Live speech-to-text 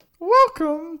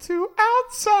Welcome to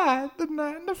Outside the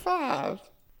 9 to 5.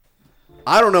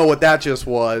 I don't know what that just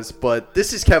was, but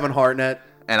this is Kevin Hartnett,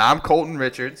 And I'm Colton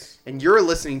Richards, and you're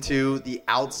listening to the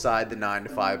Outside the 9 to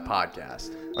 5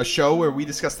 podcast. a show where we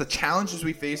discuss the challenges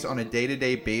we face on a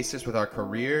day-to-day basis with our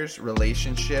careers,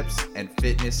 relationships, and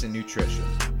fitness and nutrition.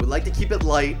 We'd like to keep it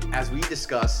light as we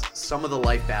discuss some of the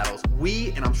life battles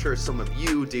we, and I'm sure some of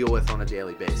you, deal with on a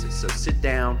daily basis. So sit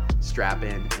down, strap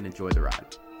in, and enjoy the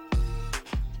ride.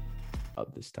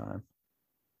 Up this time.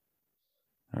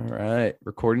 All right.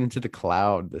 Recording to the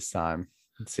cloud this time.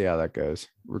 Let's see how that goes.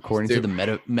 Recording to the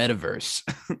metaverse.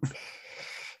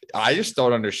 I just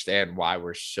don't understand why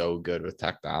we're so good with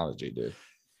technology, dude.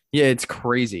 Yeah, it's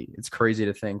crazy. It's crazy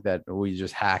to think that we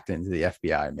just hacked into the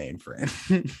FBI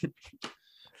mainframe.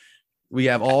 We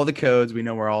have all the codes. We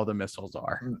know where all the missiles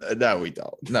are. No, we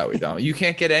don't. No, we don't. You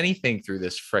can't get anything through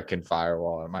this freaking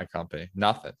firewall at my company.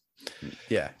 Nothing.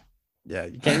 Yeah. Yeah.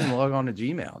 You can't even log on to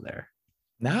Gmail there.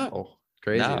 No.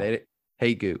 Crazy. No. They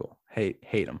hate Google. Hate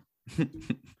them.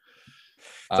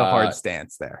 It's a hard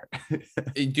stance there.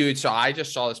 Dude, so I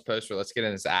just saw this post where let's get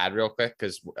in this ad real quick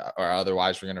or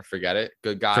otherwise we're going to forget it.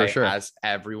 Good Guy, For sure. as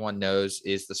everyone knows,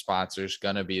 is the sponsor, is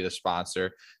going to be the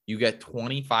sponsor. You get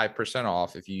 25%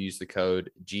 off if you use the code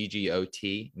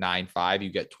GGOT95. You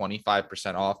get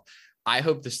 25% off. I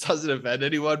hope this doesn't offend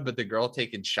anyone, but the girl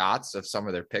taking shots of some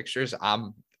of their pictures,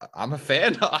 I'm a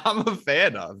fan. I'm a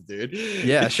fan of, dude.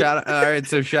 Yeah. All right.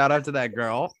 So shout out to that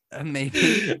girl. Maybe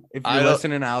if you're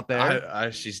listening out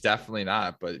there. She's definitely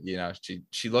not, but you know,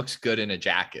 she looks good in a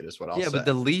jacket is what I'll say. But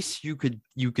the least you could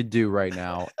do right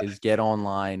now is get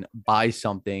online, buy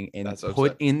something, and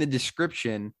put in the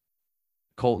description,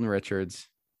 Colton Richards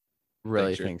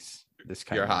really thinks this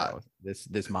kind You're of hot. model,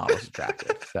 this model's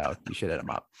attractive. So you should hit him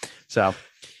up. So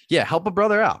yeah, help a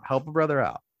brother out.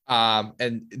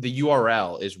 And the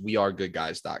URL is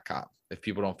wearegoodguys.com. If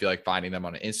people don't feel like finding them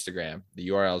on Instagram, the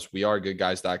URL is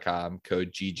wearegoodguys.com,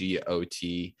 code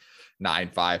GGOT95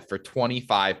 for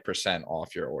 25%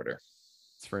 off your order.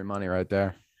 It's free money right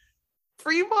there.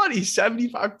 Free money,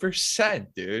 75%,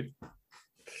 dude.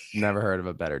 Never heard of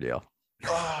a better deal.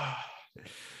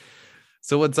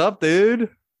 So what's up, dude?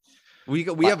 We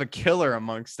have a killer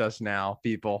amongst us now,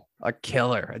 people. A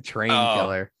killer, a trained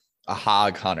killer. A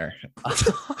hog hunter.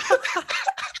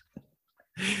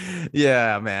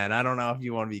 Yeah, man. I don't know if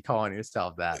you want to be calling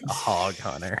yourself that, a hog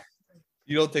hunter.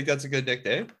 You don't think that's a good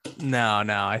nickname? No.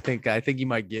 I think you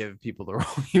might give people the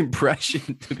wrong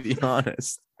impression, to be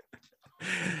honest.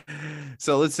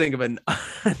 So let's think of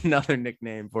another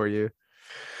nickname for you.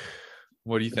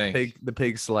 What do you think? The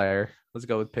Pig Slayer. Let's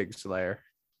go with Pig Slayer.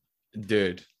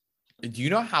 Dude, do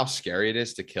you know how scary it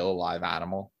is to kill a live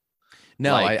animal?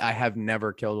 No, I have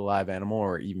never killed a live animal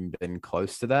or even been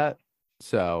close to that.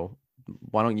 So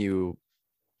why don't you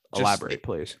elaborate,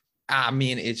 please? I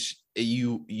mean, it's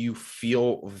you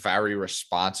feel very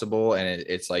responsible, and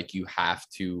it's like you have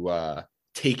to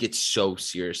take it so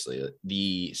seriously.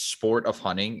 The sport of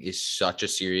hunting is such a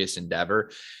serious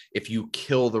endeavor. If you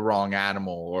kill the wrong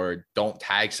animal or don't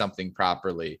tag something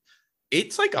properly,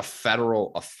 it's like a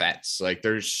federal offense. Like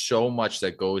there's so much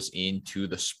that goes into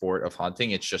the sport of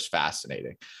hunting. It's just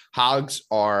fascinating. Hogs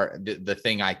are the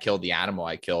thing I killed, the animal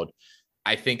I killed.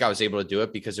 I think I was able to do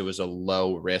it because it was a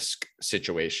low risk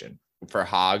situation. For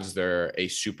hogs, they're a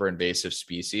super invasive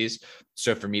species.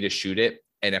 So for me to shoot it,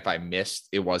 and if I missed,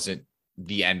 it wasn't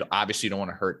the end. Obviously, you don't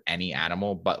want to hurt any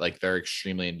animal, but like they're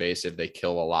extremely invasive. They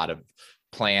kill a lot of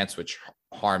plants, which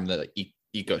harm the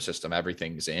ecosystem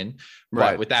everything's in.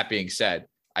 Right. But with that being said,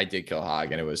 I did kill a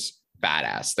hog and it was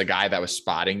badass. The guy that was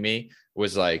spotting me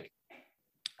was like,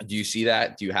 do you see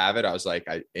that? Do you have it? I was like,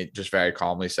 it just very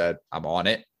calmly said, I'm on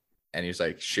it. And he was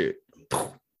like, shoot.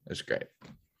 It was great.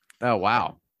 Oh,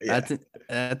 wow. Yeah.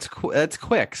 That's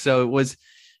quick. So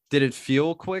did it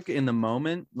feel quick in the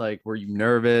moment? Like, were you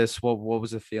nervous? What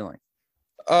was the feeling?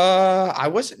 I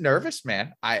wasn't nervous,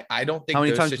 man. I don't think. How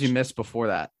many times did you miss before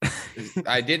that?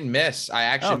 I didn't miss. I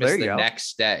actually missed the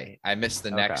next day. I missed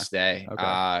the next day.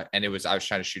 Okay. And I was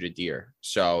trying to shoot a deer.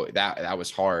 So that was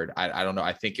hard. I don't know.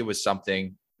 I think it was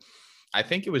something. I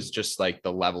think it was just like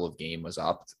the level of game was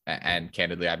up. And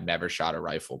candidly, I've never shot a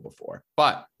rifle before.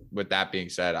 But with that being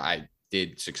said, I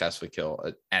did successfully kill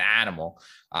an animal.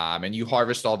 And you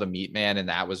harvest all the meat, man. And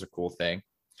that was a cool thing,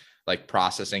 like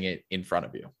processing it in front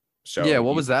of you. So yeah,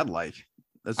 what was that like?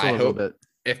 That's a little bit.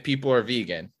 If people are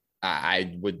vegan,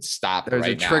 I would stop. There's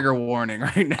a trigger warning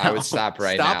right now. I would stop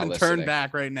now. Stop and turn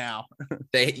back right now.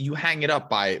 You hang it up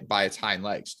by its hind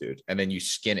legs, dude, and then you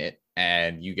skin it,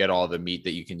 and you get all the meat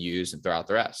that you can use and throw out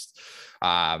the rest.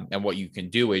 And what you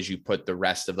can do is you put the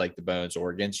rest of like the bones,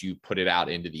 organs, you put it out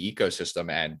into the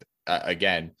ecosystem, and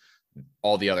again,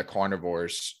 all the other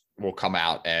carnivores will come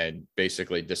out and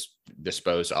basically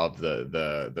dispose of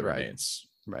the remains.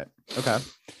 Right. Okay.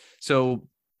 So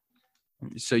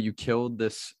you killed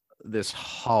this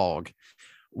hog.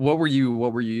 What were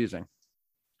you using?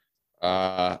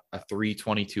 A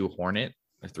 322 Hornet,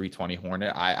 a 320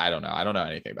 Hornet. I don't know. I don't know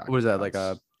anything about it. What is that? Like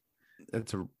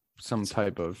some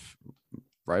type of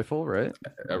rifle, right?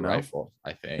 A rifle,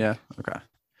 I think. Yeah. Okay.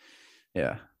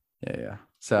 Yeah.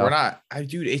 So we're not,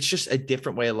 dude, it's just a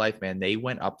different way of life, man. They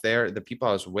went up there. The people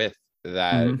I was with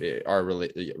that are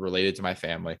related to my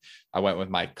family. I went with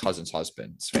my cousin's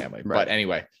husband's family. Right. But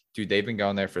anyway, dude, they've been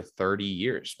going there for 30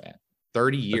 years, man.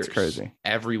 30 years. That's crazy.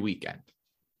 Every weekend.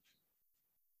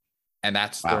 And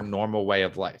that's their normal way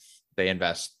of life. They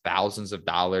invest thousands of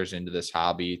dollars into this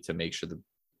hobby to make sure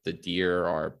the deer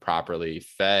are properly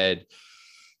fed.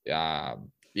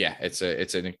 It's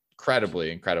an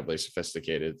incredibly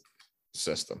sophisticated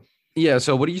system. Yeah.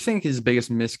 So what do you think is the biggest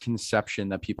misconception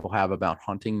that people have about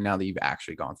hunting now that you've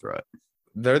actually gone through it?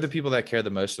 They're the people that care the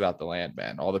most about the land,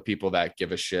 man. All the people that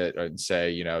give a shit and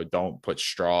say, don't put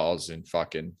straws in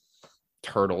fucking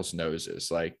turtles' noses.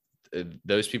 Like,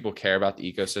 those people care about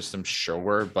the ecosystem,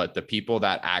 sure, but the people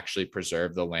that actually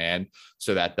preserve the land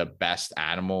so that the best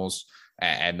animals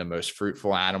and the most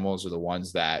fruitful animals are the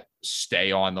ones that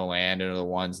stay on the land and are the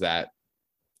ones that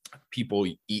people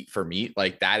eat for meat.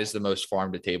 Like, that is the most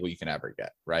farm to table you can ever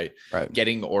get, right?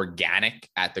 Getting organic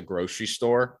at the grocery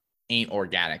store ain't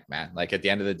organic, man. Like, at the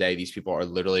end of the day, these people are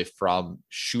literally from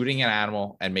shooting an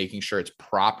animal and making sure it's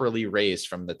properly raised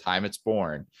from the time it's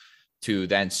born to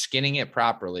then skinning it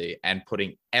properly and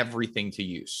putting everything to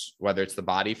use, whether it's the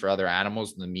body for other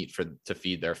animals and the meat to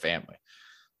feed their family.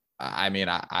 I mean,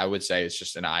 I would say it's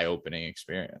just an eye-opening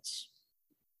experience.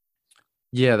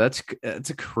 Yeah, that's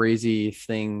a crazy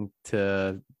thing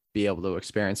to be able to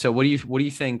experience. So what do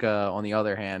you think, on the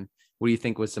other hand, what do you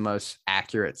think was the most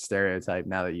accurate stereotype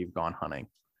now that you've gone hunting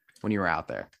when you were out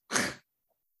there?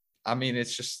 I mean,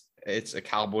 it's a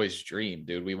cowboy's dream,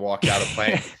 dude. We walked out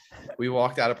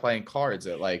of playing cards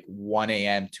at like 1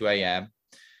 a.m., 2 a.m.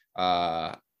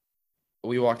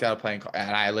 We walked out of playing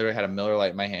and I literally had a Miller Lite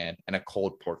in my hand and a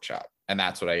cold pork chop. And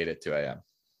that's what I ate at 2 a.m.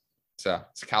 So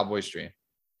it's a cowboy's dream.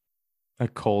 A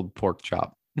cold pork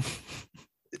chop.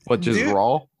 What, just dude,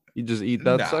 raw? You just eat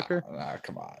that sucker? Nah,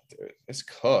 come on, dude. It's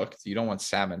cooked. You don't want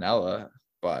salmonella,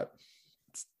 but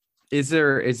is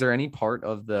there any part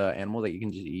of the animal that you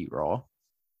can just eat raw?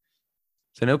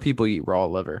 So I know people eat raw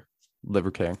liver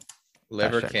king.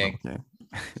 Liver king.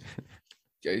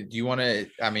 Do you want to?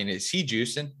 I mean, is he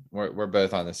juicing? We're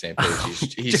both on the same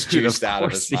page. He's dude, juiced out of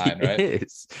his mind, right?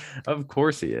 Of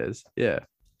course he is. Yeah.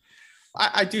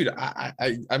 I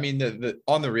mean, the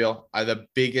on the real, the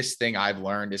biggest thing I've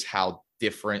learned is how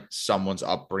different someone's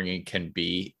upbringing can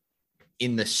be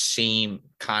in the same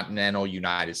continental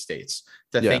United States.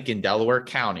 Think in Delaware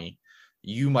County,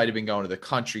 you might have been going to the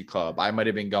country club. I might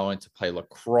have been going to play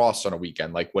lacrosse on a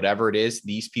weekend, like whatever it is.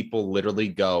 These people literally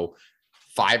go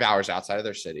 5 hours outside of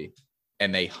their city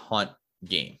and they hunt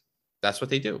game. That's what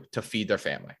they do to feed their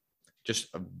family. Just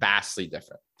vastly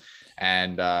different.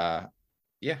 And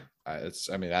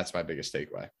that's my biggest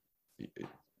takeaway.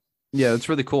 Yeah, that's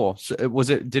really cool. So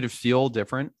did it feel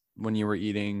different when you were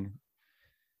eating?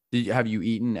 Have you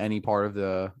eaten any part of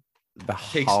the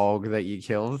hog that you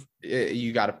killed?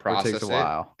 You got to process it. Takes a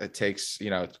while. It takes,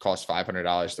 it costs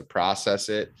 $500 to process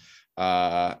it.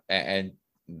 And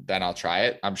then I'll try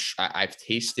it. I've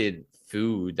tasted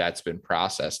food that's been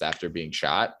processed after being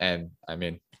shot, and I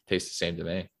mean, it tastes the same to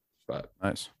me. But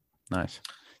nice.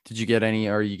 Did you get any?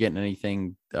 Are you getting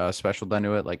anything special done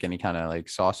to it, like any kind of like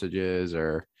sausages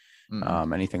or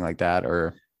anything like that?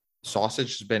 Or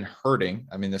sausage has been hurting.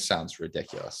 I mean, this sounds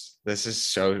ridiculous. This is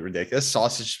so ridiculous.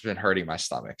 Sausage has been hurting my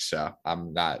stomach, so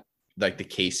I'm not. Like, the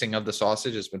casing of the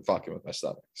sausage has been fucking with my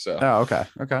stomach. So okay.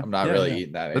 I'm not really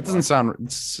eating that anymore. That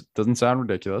doesn't sound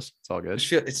ridiculous. It's all good.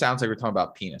 It sounds like we're talking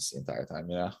about penis the entire time,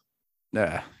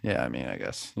 Yeah. I mean, I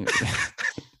guess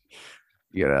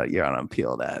you gotta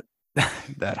peel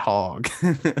that hog.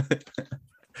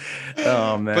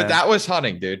 Oh man. But that was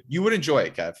hunting, dude. You would enjoy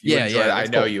it, Kev. I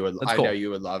know you would. I know you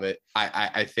would love it.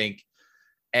 I think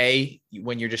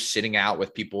when you're just sitting out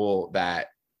with people that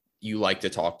you like to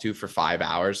talk to for 5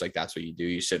 hours, like that's what you do.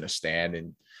 You sit in a stand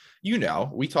and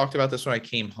we talked about this when I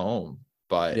came home,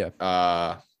 but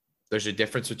there's a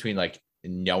difference between like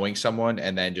knowing someone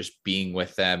and then just being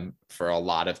with them for a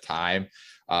lot of time,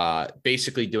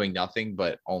 basically doing nothing,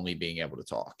 but only being able to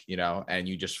talk, and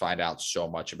you just find out so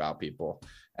much about people.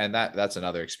 And that's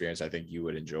another experience I think you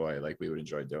would enjoy. Like, we would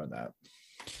enjoy doing that.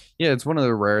 Yeah. It's one of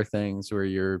the rare things where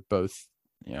you're both,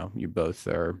 you both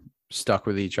are stuck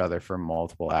with each other for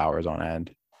multiple hours on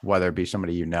end, whether it be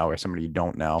somebody you know or somebody you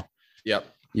don't know. Yep.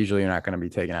 Usually you're not going to be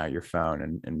taking out your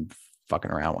phone and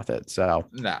fucking around with it. So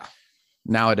Nah.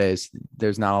 nowadays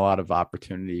there's not a lot of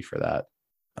opportunity for that.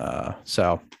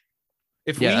 So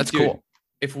If yeah, we that's do, cool.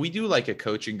 If we do like a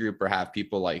coaching group or have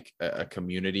people like a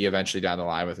community eventually down the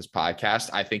line with this podcast,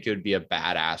 I think it would be a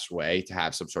badass way to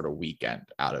have some sort of weekend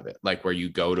out of it. Like where you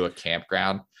go to a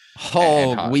campground.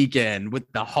 Hog weekend with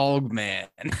the hog man.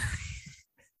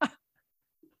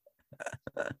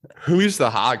 Who's the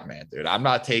hog man, dude? I'm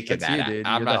not taking That's that. you, dude.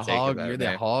 I'm You're not the taking hog. that. You're the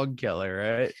man. hog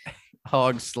killer, right?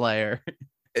 Hog slayer.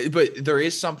 But there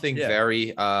is something Yeah.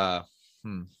 very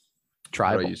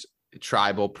Tribal.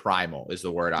 tribal primal is the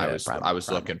word I Yeah, was primal.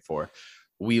 looking for.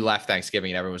 We left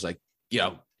Thanksgiving and everyone was like,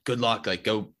 good luck, like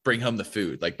go bring home the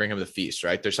food, like bring home the feast,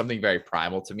 right? There's something very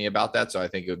primal to me about that. So I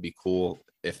think it would be cool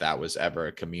if that was ever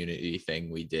a community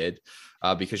thing we did,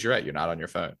 because you're right, you're not on your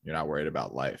phone, you're not worried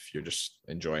about life, you're just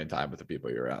enjoying time with the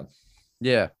people you're around.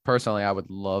 Yeah, personally, I would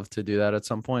love to do that at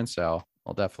some point. So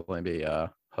I'll definitely be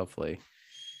hopefully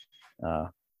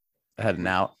heading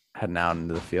out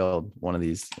into the field one of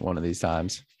these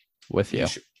times with you.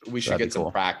 We should That'd get be some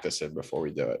cool. practice in before we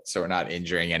do it, so we're not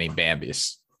injuring any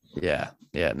Bambis. Yeah,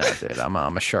 no, dude, I'm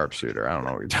a sharpshooter. I don't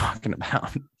know what you're talking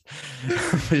about. I'm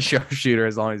a sharpshooter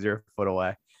as long as you're a foot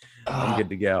away. I'm good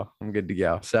to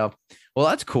go. So, well,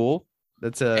 that's cool.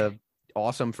 That's a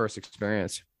awesome first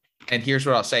experience. And here's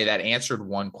what I'll say: that answered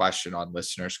one question on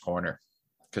Listener's Corner,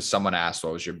 because someone asked,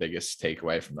 "What was your biggest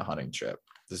takeaway from the hunting trip?"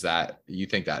 You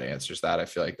think that answers that? I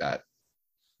feel like that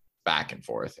back and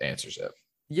forth answers it.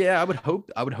 Yeah, I would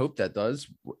hope that does.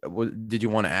 Did you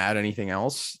want to add anything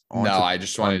else? No, I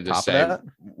just wanted to top of say that?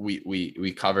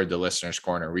 we covered the Listener's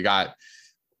Corner. We got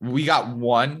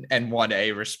 1 and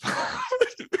 1A response.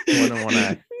 1 and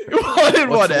 1A. 1 and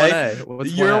What's 1A. 1A?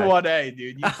 What's You're 1A? 1A,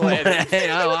 dude. You I'm planned 1A. it.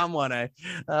 Oh, I'm 1A.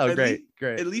 Oh, At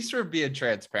great. At least we're being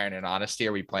transparent and honest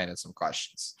here. We planted some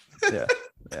questions. Yeah.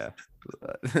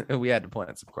 We had to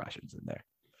plant some questions in there.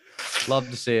 Love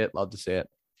to see it.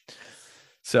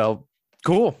 So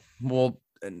cool. Well,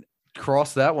 and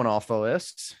cross that one off the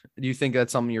list. Do you think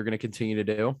that's something you're going to continue to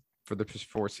do for the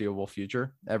foreseeable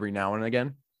future every now and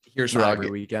again? Here's what Every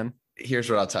weekend. Here's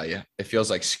what I'll tell you. It feels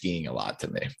like skiing a lot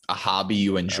to me. A hobby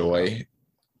you enjoy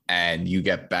and you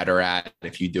get better at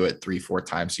if you do it 3-4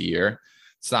 times a year.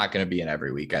 It's not going to be an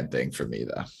every weekend thing for me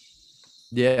though.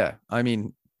 Yeah. I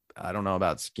mean, I don't know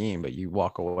about skiing, but you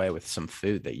walk away with some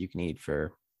food that you can eat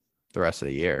for the rest of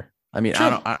the year. I mean,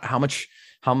 True. how much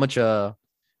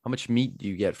meat do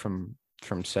you get from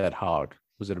said hog?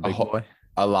 Was it a big boy?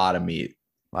 A lot of meat.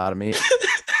 A lot of meat.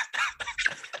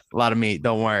 A lot of meat.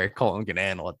 Don't worry. Colton can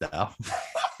handle it though.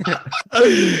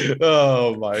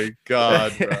 Oh my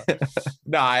God, bro.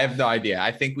 No, I have no idea.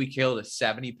 I think we killed a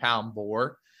 70-pound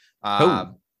boar. Are you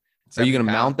gonna 70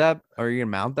 mount that? Are you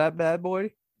gonna mount that bad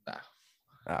boy? No.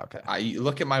 Oh, okay. You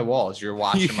look at my walls. You're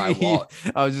watching my wall.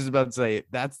 I was just about to say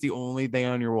that's the only thing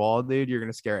on your wall, dude. You're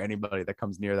gonna scare anybody that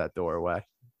comes near that doorway.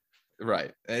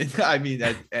 Right. I mean,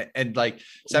 and like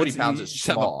 70 pounds You is just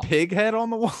have small. a pig head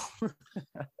on the wall.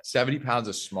 70 pounds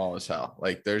is small as hell.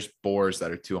 Like there's boars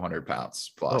that are 200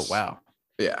 pounds plus. Oh wow.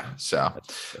 Yeah. So,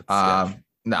 That's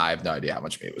no, I have no idea how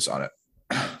much meat was on it.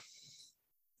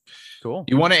 cool.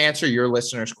 You want to answer your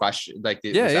listeners' question? Like,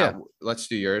 Yeah. Let's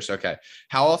do yours. Okay.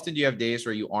 How often do you have days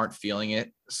where you aren't feeling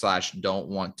it / don't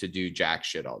want to do jack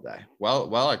shit all day?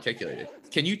 Well articulated.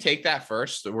 Can you take that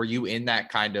first? Were you in that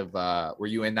kind of were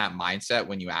you in that mindset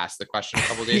when you asked the question a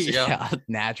couple days ago? Yeah,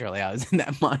 naturally, I was in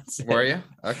that mindset. Were you?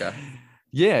 Okay.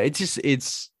 Yeah,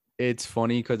 it's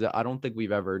funny because I don't think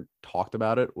we've ever talked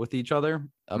about it with each other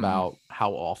about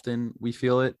how often we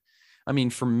feel it. I mean,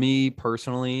 for me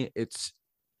personally, it's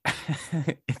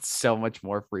it's so much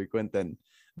more frequent than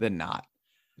not.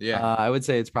 Yeah. I would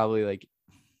say it's probably like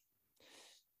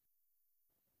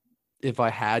if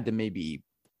I had to maybe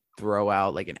throw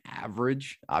out like an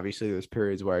average, obviously there's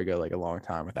periods where I go like a long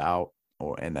time without,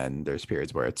 and then there's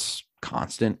periods where it's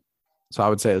constant. So I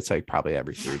would say it's like probably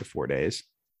every 3 to 4 days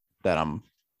that I'm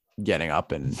getting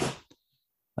up and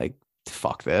like,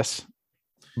 fuck this.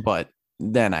 But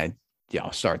then I,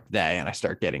 start the day and I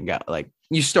start getting like,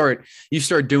 you start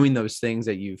doing those things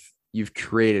that you've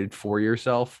created for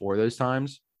yourself for those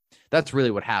times. That's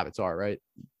really what habits are, right?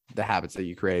 The habits that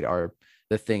you create are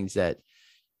the things that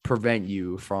prevent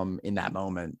you from in that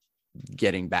moment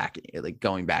getting back, like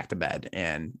going back to bed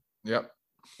and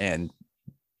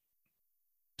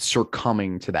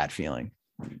succumbing to that feeling.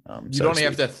 You don't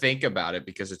have to think about it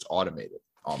because it's automated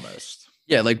almost.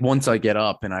 Yeah, like once I get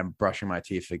up and I'm brushing my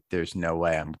teeth, like there's no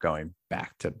way I'm going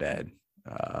back to bed.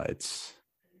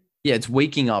 Yeah, it's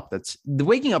waking up. That's the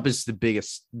waking up is the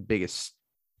biggest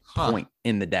Huh. point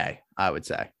in the day, I would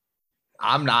say.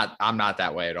 I'm not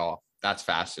that way at all. That's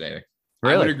fascinating.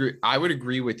 Really? I would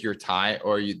agree with your time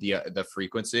or the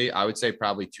frequency. I would say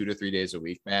probably 2 to 3 days a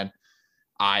week, man.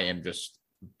 I am just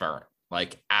burnt,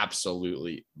 like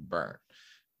absolutely burnt.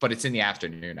 But it's in the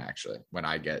afternoon actually when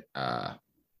I get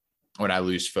when I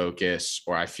lose focus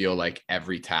or I feel like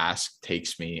every task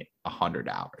takes me 100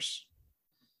 hours.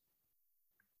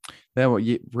 Yeah, well,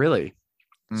 really.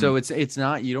 So Mm. it's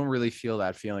not, you don't really feel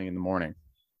that feeling in the morning.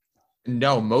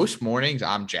 No, most mornings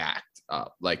I'm jacked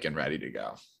up, like and ready to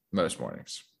go. Most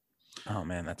mornings. Oh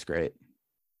man, that's great.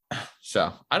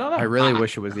 So I don't know. I really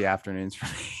wish it was the afternoons for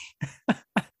me.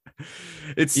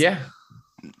 It's Yeah.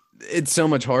 it's so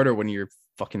much harder when you're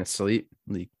fucking asleep.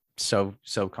 Like so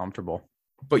comfortable.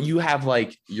 But you have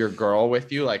like your girl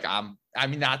with you. Like I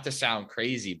mean, not to sound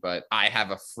crazy, but I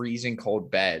have a freezing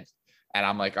cold bed. And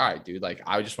I'm like, all right, dude, like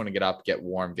I just want to get up, get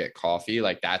warm, get coffee.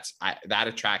 Like that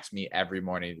attracts me every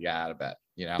morning to get out of bed,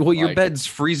 you know? Well, your Like, bed's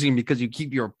freezing because you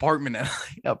keep your apartment at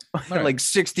Right. like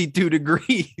 62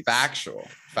 degrees. factual.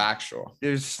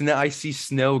 There's snow. I see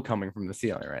snow coming from the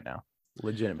ceiling right now.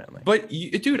 Legitimately. But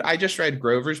dude, I just read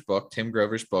Tim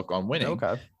Grover's book on winning.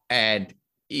 Okay. And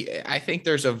I think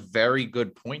there's a very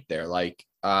good point there. Like,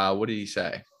 what did he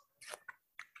say?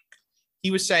 He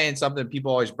was saying something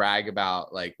people always brag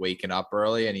about, like waking up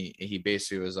early. And he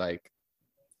basically was like,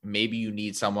 maybe you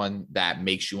need someone that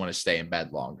makes you want to stay in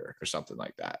bed longer or something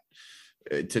like that,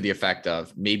 to the effect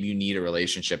of maybe you need a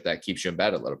relationship that keeps you in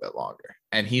bed a little bit longer.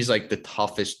 And he's like the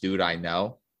toughest dude I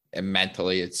know. And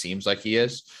mentally, it seems like he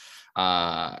is.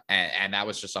 And that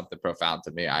was just something profound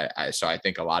to me. So I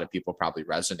think a lot of people probably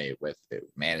resonate with it.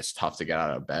 Man, it's tough to get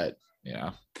out of bed, you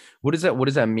know? What does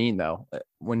that mean though?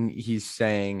 When he's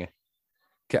saying,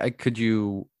 could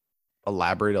you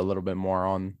elaborate a little bit more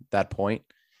on that point?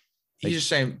 He's just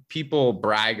saying people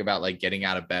brag about like getting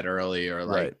out of bed early or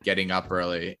like Right. getting up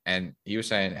early. And he was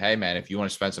saying, hey man, if you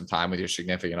want to spend some time with your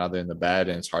significant other in the bed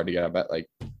and it's hard to get out of bed, like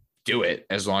do it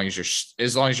as long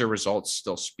as your results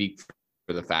still speak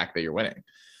for the fact that you're winning.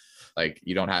 Like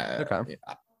you don't have, Okay.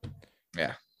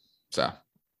 yeah. So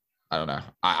I don't know.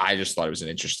 I just thought it was an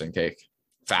interesting take.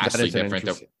 Vastly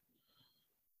different.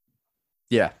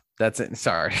 Yeah, that's it.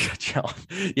 Sorry.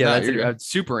 Yeah, No, that's you're a good.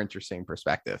 super interesting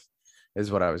perspective is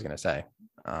what I was going to say.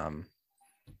 I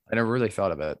never really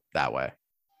thought of it that way.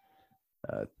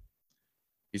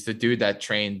 He's the dude that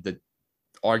trained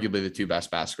arguably the two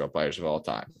best basketball players of all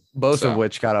time. Both of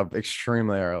which got up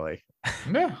extremely early,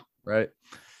 Yeah. right?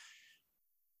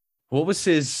 What was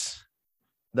his?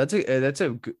 That's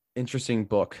a interesting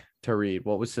book to read.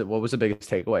 What was the biggest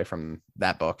takeaway from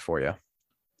that book for you?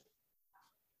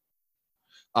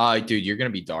 Dude, you're gonna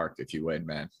be dark if you win,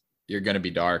 man. You're gonna be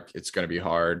dark. It's gonna be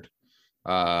hard.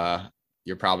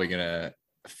 You're probably gonna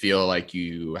feel like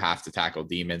you have to tackle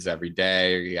demons every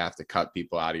day, or you have to cut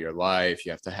people out of your life.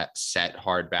 You have to set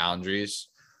hard boundaries.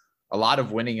 A lot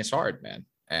of winning is hard, man.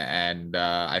 And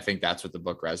I think that's what the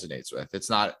book resonates with. It's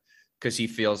not because he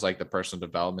feels like the personal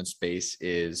development space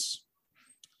is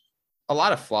a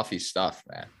lot of fluffy stuff,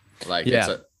 man. Like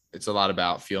it's a lot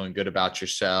about feeling good about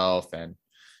yourself and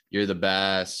you're the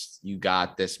best. You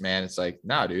got this, man. It's like,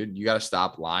 no, dude, you got to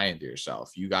stop lying to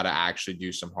yourself. You got to actually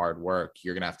do some hard work.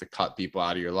 You're going to have to cut people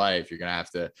out of your life. You're going to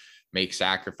have to make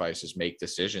sacrifices, make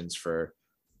decisions for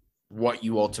what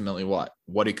you ultimately want.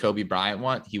 What did Kobe Bryant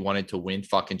want? He wanted to win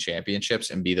fucking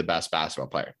championships and be the best basketball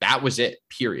player. That was it,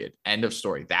 period. End of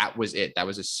story. That was it. That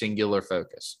was a singular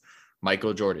focus.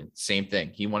 Michael Jordan, same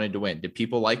thing. He wanted to win. Did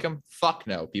people like him? Fuck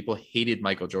no. People hated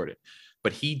Michael Jordan.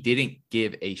 But he didn't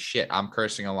give a shit. I'm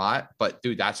cursing a lot, but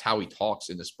dude, that's how he talks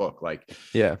in this book. Like,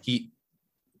 Yeah.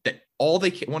 All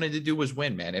they wanted to do was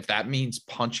win, man. If that means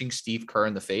punching Steve Kerr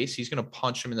in the face, he's going to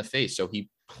punch him in the face. So he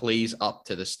plays up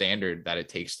to the standard that it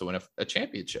takes to win a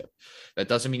championship. That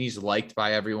doesn't mean he's liked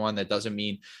by everyone. That doesn't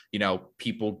mean,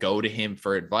 people go to him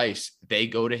for advice. They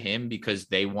go to him because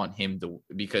they want him to,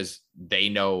 because they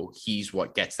know he's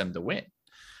what gets them to win.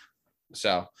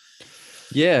 So,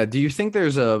 yeah. Do you think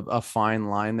there's a fine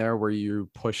line there where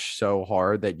you push so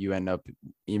hard that you end up,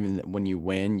 even when you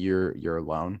win, you're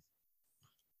alone?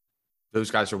 those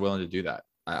guys are willing to do that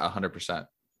 100%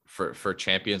 for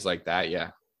champions like that.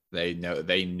 Yeah. They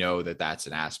know that that's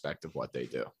an aspect of what they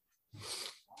do.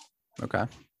 Okay.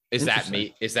 Is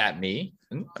that me?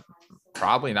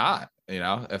 Probably not.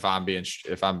 If I'm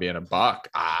being a buck,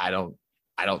 I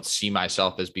don't see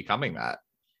myself as becoming that,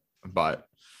 but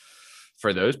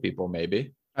for those people,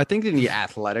 maybe. I think in the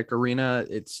athletic arena,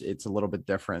 it's a little bit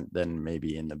different than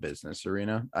maybe in the business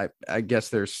arena. I guess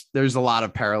there's a lot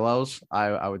of parallels,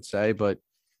 I would say, but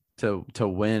to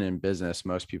win in business,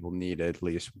 most people need at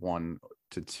least 1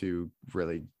 to 2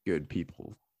 really good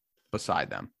people beside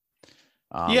them.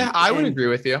 Yeah, I would and- agree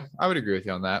with you. I would agree with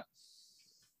you on that.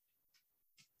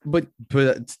 But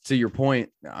to your point,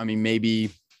 I mean,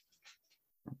 maybe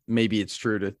it's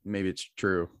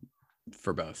true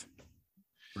for both.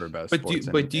 For both. But do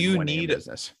sports you winning in need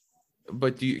business?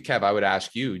 But Kev, I would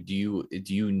ask you, do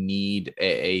you need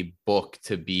a book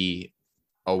to be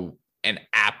an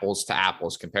apples to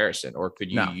apples comparison, or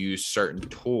could you No. use certain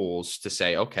tools to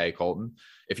say, okay, Colton,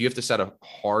 if you have to set a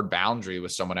hard boundary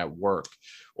with someone at work,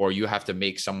 or you have to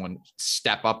make someone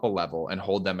step up a level and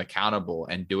hold them accountable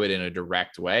and do it in a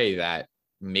direct way that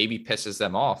maybe pisses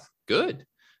them off, good.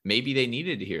 Maybe they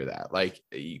needed to hear that. Like,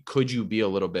 could you be a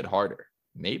little bit harder?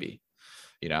 Maybe,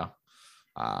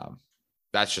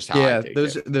 that's just how I take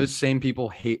it. Those same people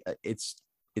hate. It's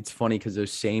funny because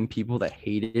those same people that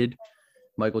hated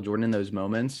Michael Jordan in those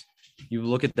moments, you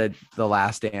look at the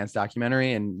Last Dance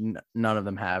documentary, and none of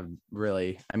them have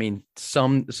really. I mean,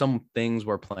 some things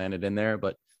were planted in there,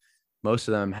 but most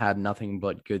of them had nothing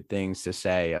but good things to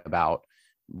say about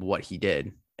what he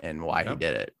did and why he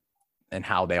did it and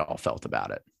how they all felt about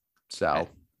it. So,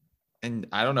 and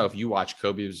I don't know if you watched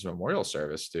Kobe's memorial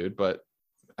service, dude, but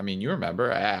I mean, you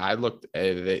remember, I looked,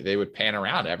 they would pan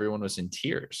around. Everyone was in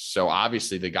tears. So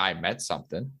obviously the guy meant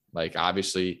something. Like,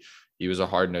 obviously he was a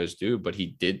hard-nosed dude, but he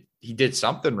did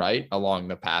something right along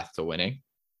the path to winning.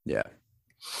 Yeah.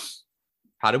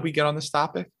 How did we get on this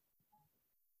topic?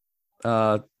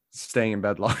 Staying in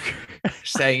bed longer.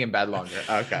 Staying in bed longer.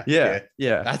 Okay.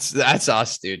 Yeah. That's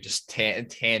us, dude. Just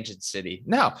tangent city.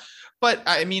 No, but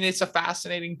I mean, it's a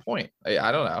fascinating point.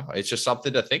 I don't know. It's just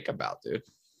something to think about, dude.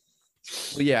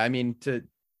 Well, yeah. I mean, to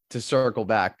circle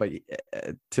back, but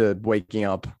to waking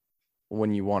up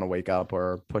when you want to wake up,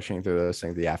 or pushing through those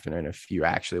things the afternoon, if you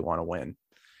actually want to win,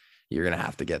 you're going to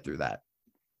have to get through that.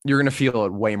 You're going to feel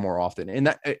it way more often.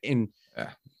 And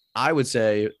I would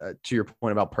say, to your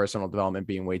point about personal development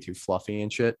being way too fluffy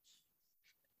and shit,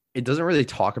 it doesn't really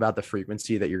talk about the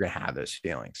frequency that you're going to have those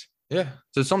feelings. Yeah.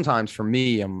 So sometimes for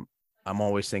me, I'm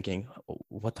always thinking,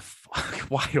 what the fuck?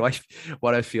 Why do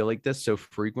I feel like this so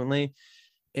frequently?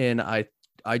 And I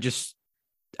just,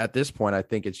 at this point, I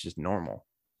think it's just normal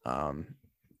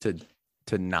to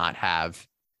not have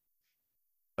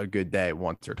a good day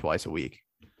once or twice a week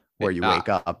where you wake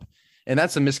up. And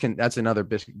that's that's another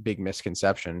big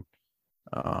misconception.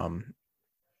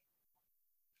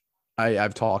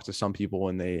 I've talked to some people,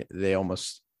 and they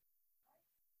almost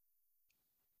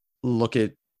look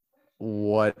at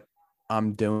what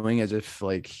I'm doing as if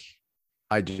like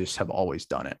I just have always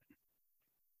done it,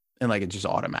 and like it's just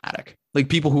automatic. Like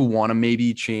people who want to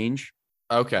maybe change.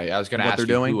 Okay, I was going to ask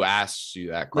you who asks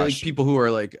you that question. Like people who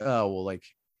are like, oh well, like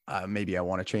maybe I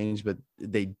want to change, but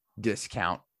they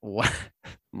discount what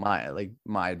my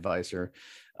advice or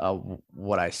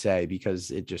what I say,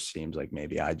 because it just seems like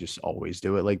maybe I just always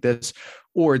do it like this,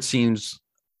 or it seems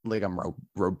like I'm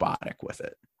robotic with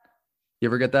it. You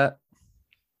ever get that?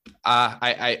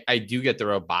 I do get the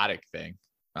robotic thing.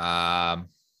 I've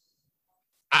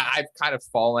kind of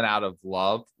fallen out of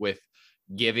love with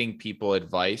giving people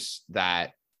advice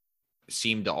that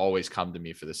seem to always come to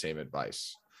me for the same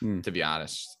advice, to be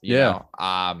honest. You know?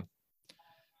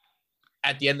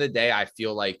 At the end of the day, I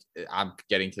feel like I'm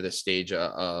getting to the stage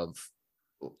of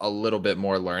a little bit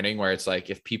more learning, where it's like,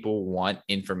 if people want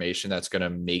information that's going to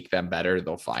make them better,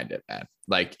 they'll find it, man.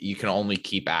 Like, you can only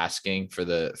keep asking for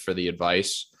the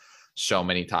advice so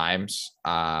many times.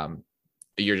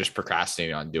 You're just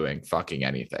procrastinating on doing fucking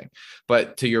anything.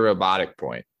 But to your robotic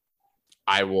point,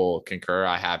 I will concur.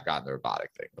 I have gotten the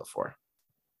robotic thing before.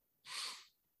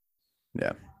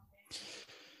 Yeah.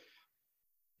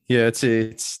 Yeah.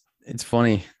 It's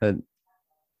funny that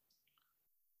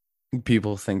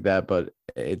people think that, but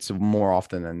it's more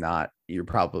often than not, you're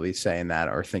probably saying that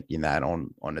or thinking that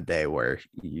on a day where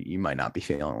you might not be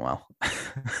feeling well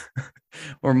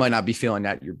or might not be feeling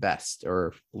at your best,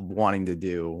 or wanting to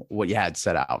do what you had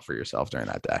set out for yourself during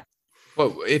that day.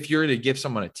 But if you're to give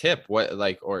someone a tip,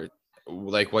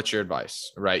 what's your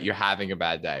advice, right? You're having a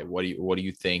bad day. What do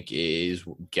you think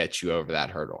gets you over that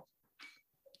hurdle?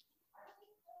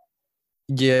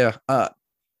 Yeah.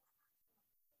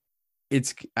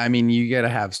 You got to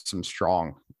have some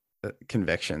strong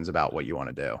convictions about what you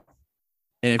want to do.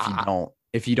 And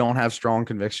if you don't have strong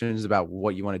convictions about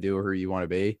what you want to do or who you want to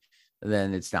be,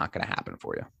 then it's not going to happen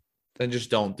for you. Then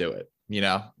just don't do it.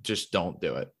 Just don't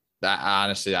do it.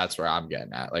 Honestly, that's where I'm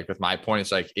getting at. Like, with my point,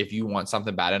 it's like, if you want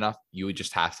something bad enough, you would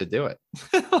just have to do it.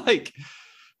 Like,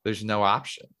 there's no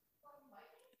option.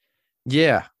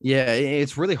 Yeah.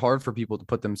 It's really hard for people to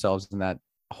put themselves in that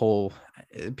whole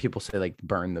people say like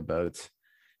burn the boats.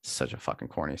 Such a fucking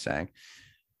corny saying.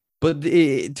 But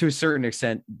to a certain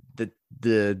extent,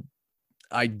 the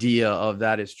idea of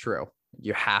that is true.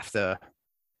 You have to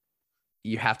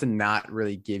not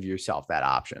really give yourself that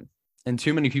option. And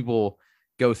too many people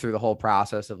go through the whole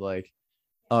process of like,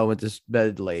 oh, I went to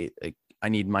bed late. Like I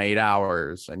need my 8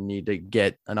 hours. I need to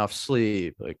get enough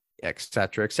sleep, like et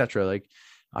cetera, et cetera. Like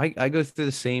I go through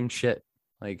the same shit.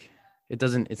 Like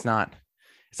it's not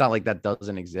like that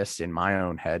doesn't exist in my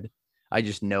own head. I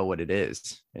just know what it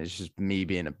is. It's just me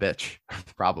being a bitch,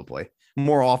 probably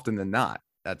more often than not.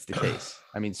 That's the case.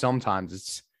 I mean, sometimes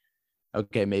it's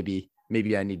okay. Maybe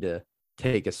I need to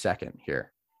take a second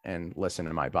here and listen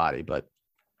to my body. But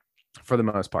for the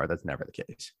most part, that's never the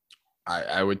case.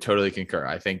 I would totally concur.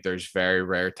 I think there's very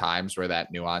rare times where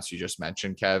that nuance you just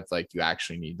mentioned, Kev, like you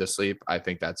actually need to sleep. I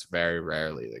think that's very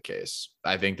rarely the case.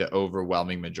 I think the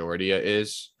overwhelming majority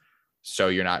is, so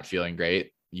you're not feeling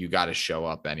great, you got to show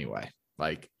up anyway.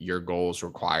 Like your goals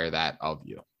require that of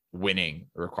you. Winning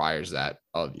requires that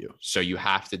of you. So you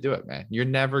have to do it, man. You're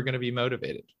never going to be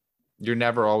motivated. You're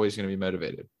never always going to be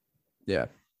motivated. Yeah.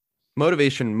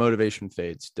 Motivation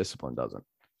fades. Discipline doesn't.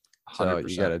 So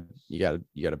 100%. you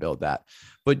gotta build that.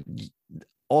 But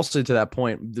also to that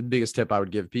point, the biggest tip I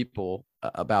would give people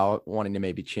about wanting to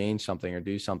maybe change something or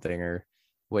do something or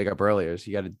wake up earlier is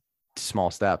you got to small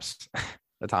steps,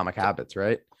 atomic habits,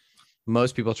 right?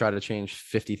 Most people try to change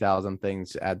 50,000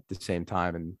 things at the same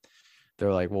time. And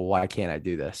they're like, well, why can't I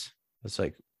do this? It's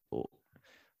like, well,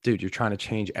 dude, you're trying to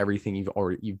change everything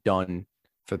you've done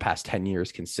for the past 10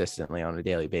 years consistently on a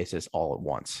daily basis all at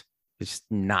once. It's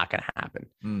not going to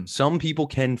happen. Some people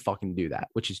can fucking do that,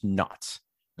 which is nuts.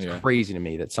 It's crazy to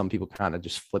me that some people kind of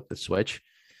just flip the switch.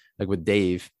 Like with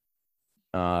Dave,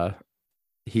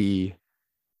 he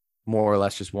more or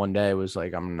less just one day was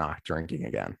like, I'm not drinking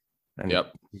again. And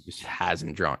he just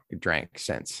hasn't drank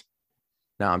since.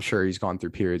 Now I'm sure he's gone through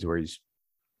periods where he's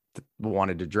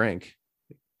wanted to drink,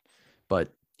 but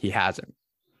he hasn't.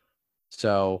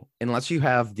 So unless you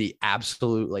have the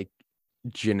absolute like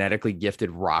genetically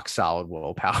gifted rock solid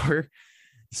willpower,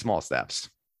 small steps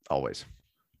always.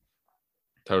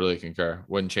 Totally concur.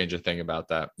 Wouldn't change a thing about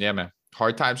that. Yeah, man.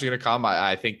 Hard times are going to come.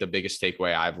 I think the biggest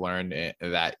takeaway I've learned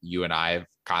that you and I have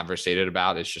conversated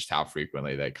about is just how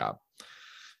frequently they come.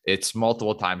 It's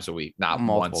multiple times a week, not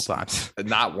multiple times,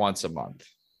 not once a month.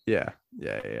 Yeah.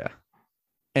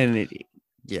 And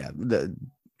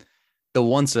the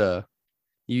once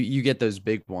you get those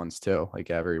big ones too, like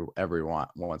every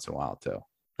once in a while too,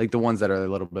 like the ones that are a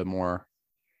little bit more.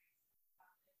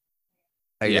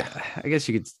 I guess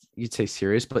you'd say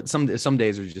serious, but some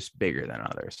days are just bigger than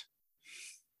others.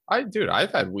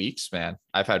 I've had weeks, man.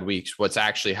 I've had weeks. What's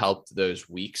actually helped those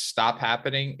weeks stop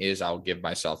happening is I'll give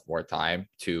myself more time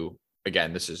to,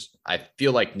 again, I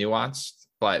feel like nuanced,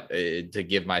 but to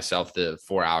give myself the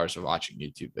 4 hours of watching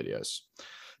YouTube videos.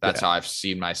 That's how I've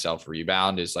seen myself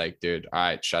rebound is like, dude, all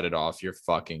right, shut it off. You're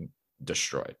fucking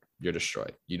destroyed. You're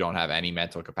destroyed. You don't have any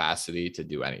mental capacity to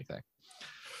do anything.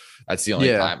 That's the only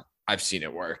time I've seen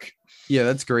it work. Yeah,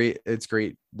 that's great. It's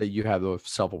great that you have the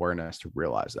self-awareness to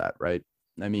realize that, right?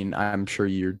 I mean, I'm sure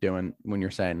when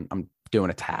you're saying I'm doing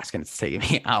a task and it's taking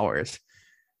me hours,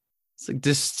 it's like,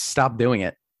 just stop doing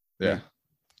it. Yeah.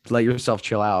 Let yourself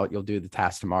chill out. You'll do the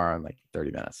task tomorrow in like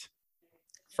 30 minutes.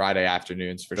 Friday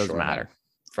afternoons for sure. Doesn't matter.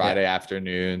 Friday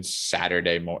afternoons,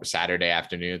 Saturday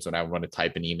afternoons when I want to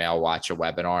type an email, watch a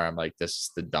webinar. I'm like, this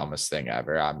is the dumbest thing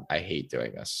ever. I hate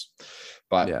doing this.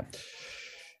 But yeah,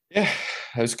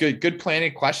 that was good. Good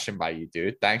planning question by you,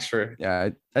 dude. Thanks for. Yeah,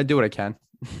 I do what I can.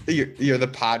 You're the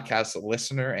podcast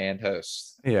listener and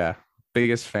host. Yeah,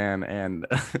 biggest fan and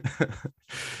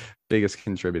biggest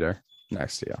contributor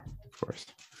next to you, of course.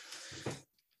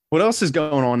 What else is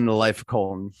going on in the life of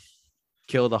Colton?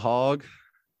 Kill the hog.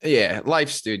 Yeah,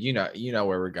 life's, dude. You know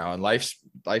where we're going. Life's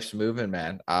moving,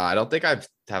 man. I don't think have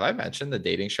I mentioned the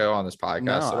dating show on this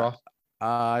podcast at all?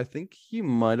 I think you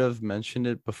might have mentioned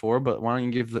it before, but why don't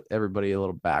you give everybody a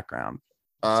little background?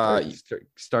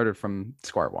 Started from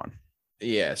square one.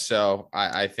 Yeah, so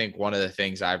I think one of the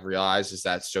things I've realized is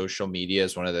that social media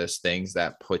is one of those things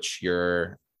that puts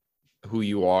who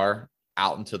you are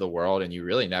out into the world, and you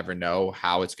really never know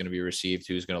how it's going to be received,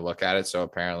 who's going to look at it. So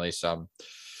apparently some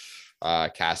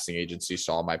casting agency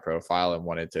saw my profile and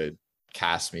wanted to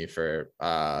cast me for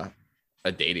a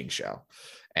dating show.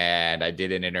 And I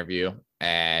did an interview,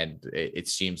 and it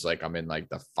seems like I'm in like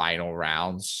the final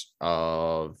rounds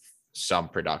of some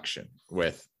production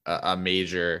with a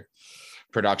major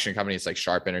production company. It's like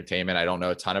Sharp Entertainment. I don't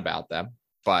know a ton about them,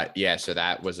 but yeah, so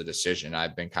that was a decision.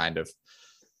 I've been kind of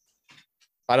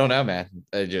I don't know, man.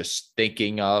 Just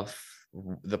thinking of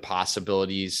the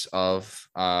possibilities of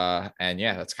and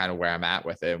yeah, that's kind of where I'm at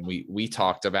with it. And we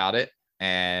talked about it,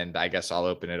 and I guess I'll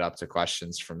open it up to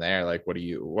questions from there. Like, what are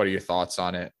your thoughts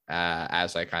on it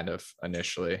as I kind of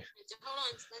initially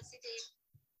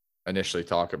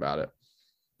talk about it?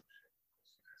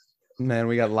 Man,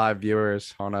 we got live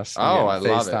viewers on us. Oh, I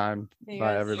love it. FaceTime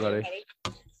by everybody.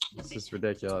 This is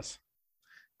ridiculous.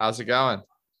 How's it going?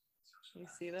 You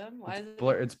see them? Why is it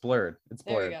It's blurred. It's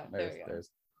There we blurred. go, there we go. There's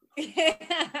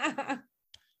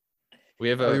We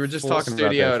have we were just full talking about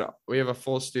studio. this. We have a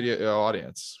full studio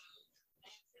audience.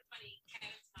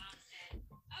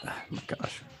 Oh my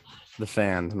gosh. The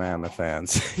fans, man, the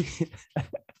fans.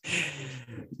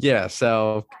 Yeah,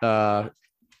 so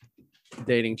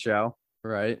dating show,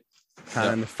 right? Kind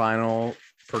of Yep. the final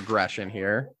progression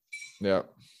here. Yeah.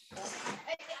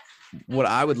 What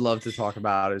I would love to talk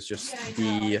about is just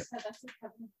the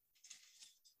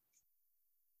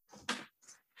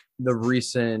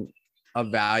recent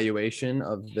evaluation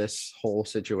of this whole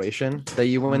situation that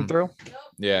you went through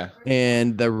Yeah.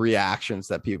 and the reactions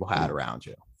that people had around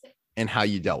you and how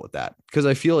you dealt with that. Because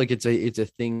I feel like it's a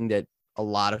thing that a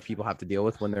lot of people have to deal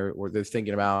with when they're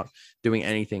thinking about doing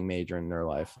anything major in their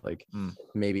life. Like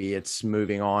maybe it's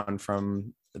moving on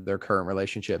from their current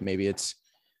relationship. Maybe it's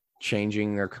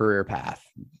changing their career path.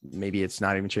 Maybe it's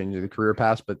not even changing the career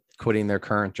path, but quitting their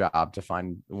current job to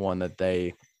find one that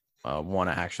they want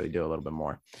to actually do a little bit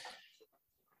more.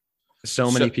 So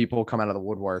many people come out of the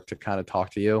woodwork to kind of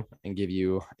talk to you and give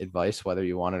you advice, whether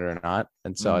you want it or not.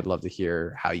 And so I'd love to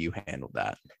hear how you handled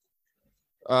that.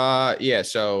 Yeah.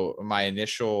 So my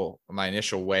initial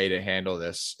way to handle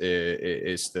this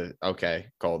is to, okay,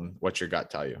 Colton, what's your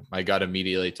gut tell you? My gut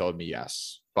immediately told me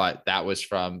yes, but that was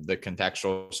from the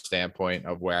contextual standpoint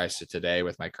of where I sit today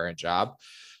with my current job.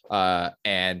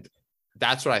 And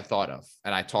that's what I thought of.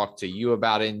 And I talked to you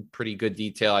about it in pretty good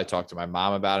detail. I talked to my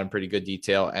mom about it in pretty good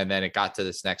detail. And then it got to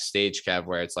this next stage, Kev,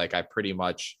 where it's like, I pretty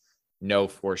much know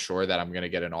for sure that I'm going to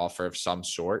get an offer of some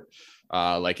sort.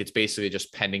 Like it's basically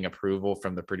just pending approval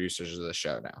from the producers of the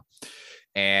show now.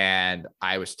 And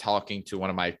I was talking to one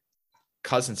of my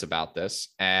cousins about this,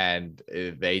 and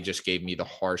they just gave me the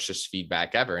harshest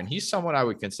feedback ever. And he's someone I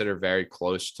would consider very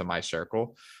close to my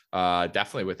circle,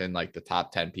 definitely within like the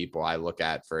top 10 people I look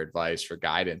at for advice, for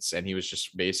guidance. And he was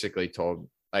just basically told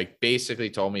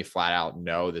me flat out,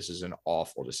 no, this is an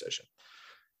awful decision.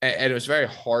 And it was very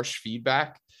harsh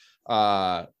feedback.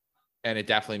 And it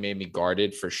definitely made me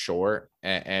guarded for sure.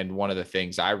 And one of the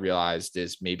things I realized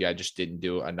is maybe I just didn't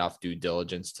do enough due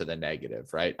diligence to the negative,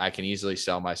 right? I can easily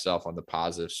sell myself on the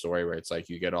positive story where it's like,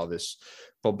 you get all this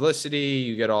publicity,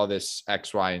 you get all this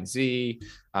X, Y, and Z,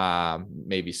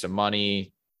 maybe some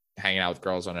money, hanging out with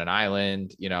girls on an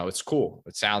island, you know, it's cool.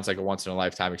 It sounds like a once in a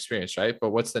lifetime experience, right? But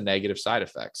what's the negative side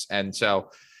effects? And so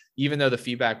even though the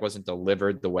feedback wasn't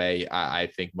delivered the way I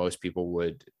think most people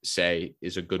would say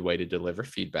is a good way to deliver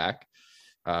feedback,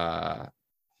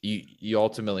 you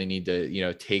ultimately need to, you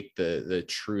know, take the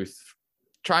truth,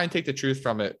 try and take the truth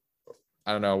from it.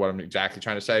 I don't know what I'm exactly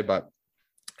trying to say, but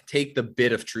take the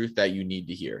bit of truth that you need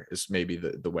to hear is maybe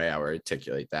the way I would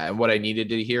articulate that. And what I needed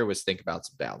to hear was think about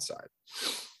some downside.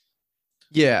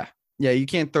 Yeah. You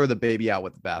can't throw the baby out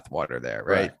with the bathwater there.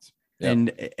 Right. Correct.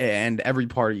 Yep. And every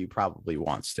part of you probably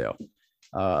wants to,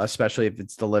 especially if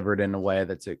it's delivered in a way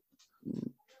that's I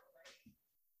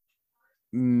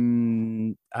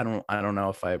don't know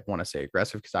if I want to say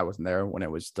aggressive because I wasn't there when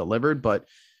it was delivered, but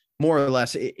more or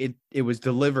less it was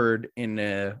delivered in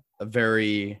a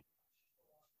very,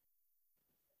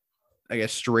 I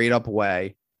guess, straight up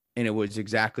way. And it was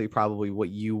exactly probably what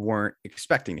you weren't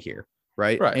expecting to hear.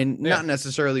 Right. And not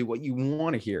necessarily what you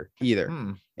want to hear either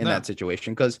in that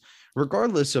situation, because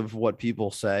regardless of what people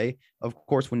say, of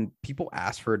course, when people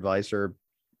ask for advice or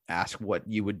ask what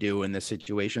you would do in this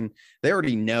situation, they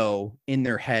already know in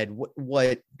their head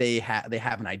what they have. They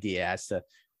have an idea as to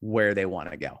where they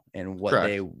want to go and what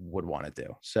they would want to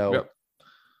do. So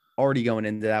already going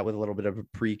into that with a little bit of a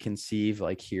preconceived,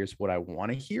 like, here's what I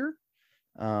want to hear.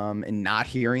 And not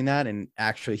hearing that and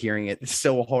actually hearing it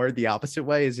so hard the opposite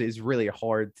way is really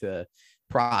hard to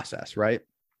process, right?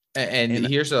 And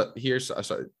here's sorry,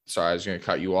 I was going to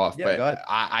cut you off, but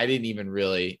I didn't even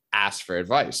really ask for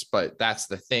advice. But that's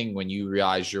the thing, when you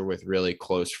realize you're with really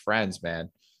close friends, man,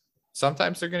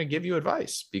 sometimes they're going to give you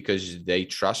advice because they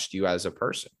trust you as a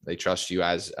person. They trust you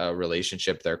as a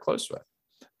relationship they're close with.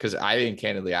 Because I didn't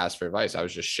candidly ask for advice. I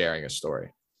was just sharing a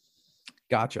story.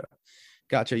 Gotcha.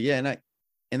 Yeah.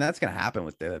 And that's going to happen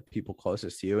with the people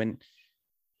closest to you.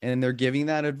 And they're giving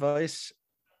that advice.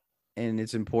 And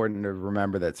it's important to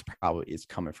remember that it's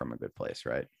coming from a good place,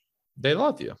 right? They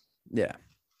love you. Yeah,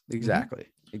 exactly.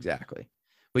 Exactly.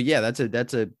 But yeah,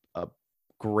 that's a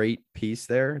great piece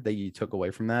there that you took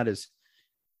away from that, is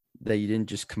that you didn't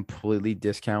just completely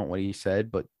discount what he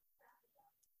said, but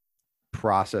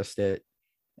processed it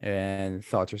and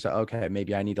thought to yourself, okay,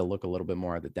 maybe I need to look a little bit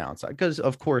more at the downside. Because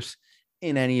of course,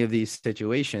 in any of these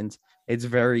situations, it's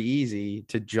very easy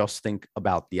to just think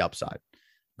about the upside.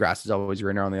 Grass is always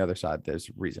greener on the other side. There's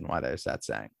a reason why there's that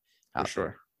saying. For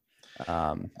sure.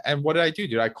 There. And what did I do,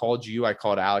 dude? I called you. I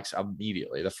called Alex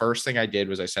immediately. The first thing I did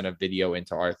was I sent a video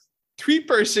into our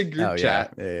 3-person group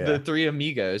chat, the 3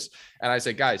 amigos. And I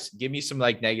said, guys, give me some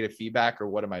like negative feedback, or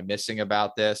what am I missing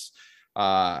about this?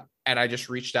 And I just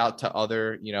reached out to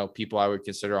other, people I would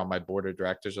consider on my board of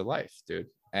directors of life, dude.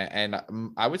 And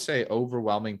I would say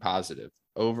overwhelming positive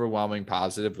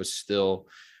was still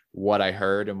what I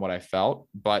heard and what I felt.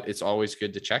 But it's always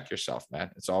good to check yourself,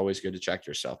 man. It's always good to check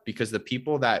yourself, because the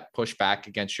people that push back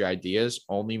against your ideas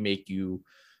only make you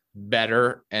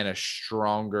better and a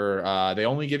stronger, they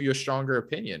only give you a stronger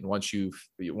opinion when you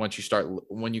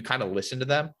kind of listen to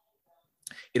them.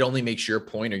 It only makes your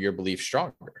point or your belief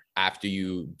stronger after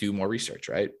you do more research,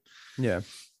 right? Yeah.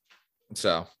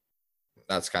 So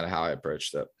that's kind of how I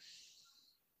approached it.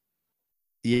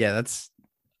 Yeah, that's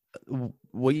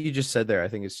what you just said there. I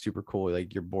think is super cool.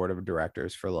 Like your board of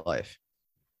directors for life.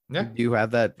 Yeah. Do you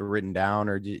have that written down,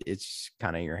 or it's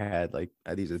kind of in your head? Like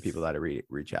these are the people that I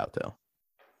reach out to.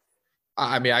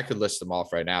 I mean, I could list them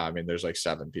off right now. I mean, there's like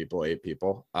 7 people, 8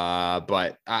 people.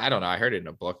 But I don't know. I heard it in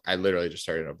a book. I literally just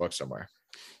heard it in a book somewhere.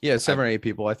 Yeah, 7 or 8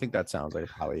 people. I think that sounds like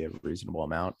probably a reasonable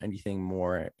amount. Anything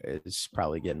more is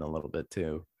probably getting a little bit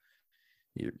too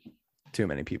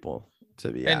many people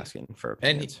to be asking for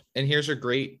opinions. And here's a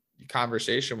great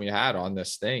conversation we had on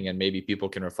this thing, and maybe people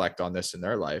can reflect on this in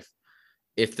their life.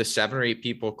 If the 7 or 8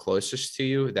 people closest to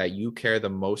you that you care the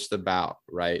most about,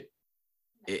 right?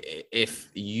 If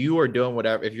you are doing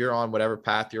whatever, if you're on whatever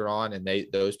path you're on, and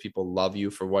those people love you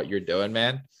for what you're doing,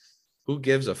 man, who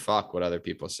gives a fuck what other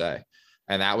people say?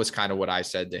 And that was kind of what I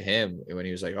said to him when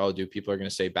he was like, oh, dude, people are going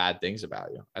to say bad things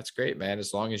about you. That's great, man.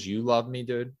 As long as you love me,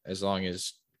 dude, as long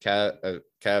as Kev,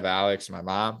 Alex, my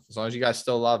mom, as long as you guys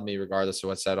still love me, regardless of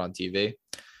what's said on TV,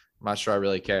 I'm not sure I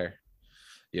really care,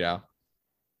 Yeah.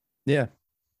 Yeah,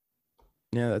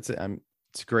 that's it.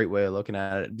 It's a great way of looking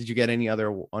at it. Did you get any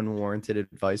other unwarranted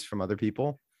advice from other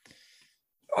people?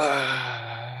 No.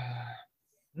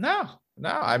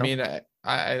 I mean,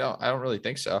 I don't really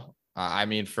think so. I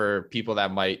mean, for people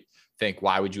that might think,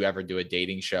 why would you ever do a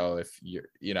dating show if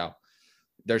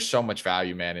there's so much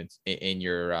value, man, in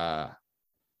your, I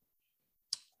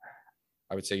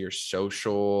would say your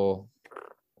social,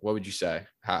 what would you say?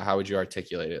 How would you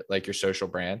articulate it? Like your social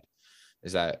brand?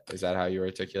 Is that how you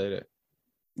articulate it?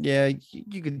 Yeah,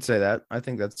 you could say that. I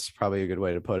think that's probably a good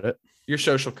way to put it. Your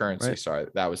social currency. Right. Sorry,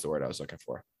 that was the word I was looking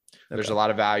for. Okay. There's a lot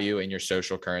of value in your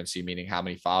social currency, meaning how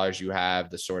many followers you have,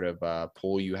 the sort of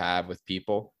pool you have with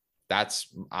people.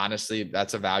 That's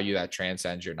a value that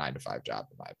transcends your 9-to-5 job,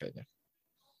 in my opinion.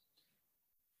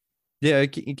 Yeah,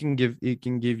 it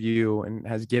can give you, and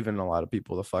has given a lot of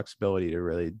people, the flexibility to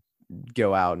really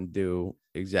go out and do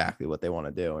exactly what they want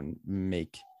to do and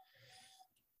make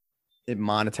it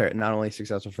monetary, not only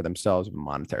successful for themselves, but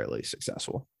monetarily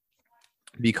successful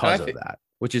because of that,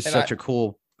 which is such a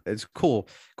cool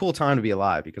time to be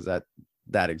alive, because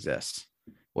that exists,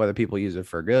 whether people use it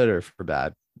for good or for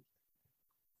bad.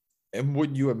 And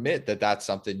would you admit that that's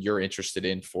something you're interested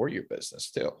in for your business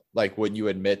too? Like, would you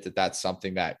admit that that's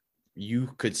something that you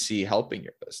could see helping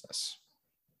your business?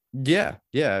 Yeah.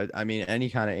 I mean,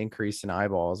 any kind of increase in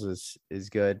eyeballs is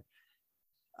good.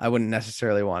 I wouldn't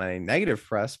necessarily want any negative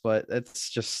press, but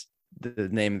it's just the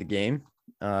name of the game.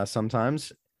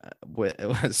 Sometimes,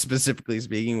 specifically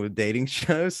speaking, with dating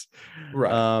shows,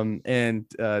 right? And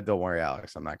don't worry,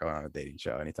 Alex, I'm not going on a dating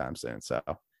show anytime soon, so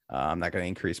I'm not going to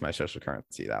increase my social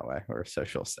currency that way, or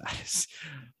social status.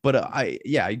 But I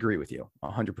agree with you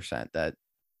 100% that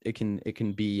it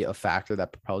can be a factor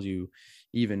that propels you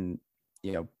even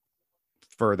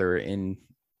further in.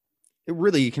 It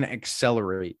really can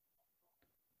accelerate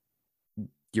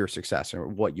your success or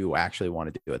what you actually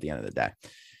want to do at the end of the day.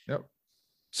 Yep.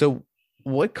 So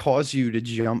what caused you to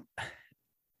jump,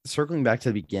 circling back to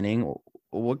the beginning,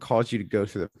 what caused you to go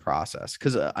through the process?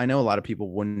 Because I know a lot of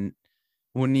people wouldn't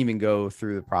even go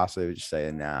through the process. They would just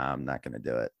say, nah, I'm not going to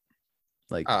do it.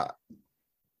 Like,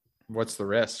 what's the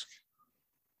risk?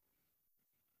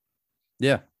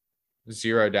 Yeah.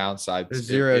 Zero downside. There's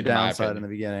zero downside in the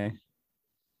beginning.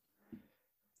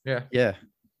 Yeah. Yeah.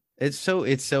 It's so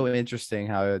interesting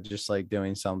how just like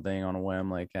doing something on a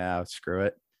whim, like, screw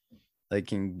it, like,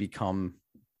 can become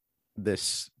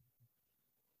this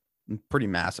pretty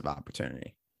massive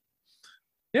opportunity.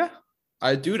 Yeah.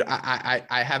 Dude,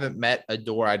 I haven't met a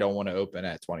door I don't want to open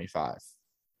at 25.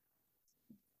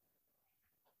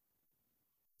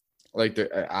 Like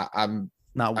I'm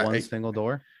Not one I single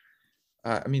door.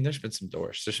 I mean, there's been some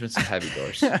doors. There's been some heavy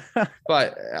doors.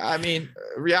 But I mean,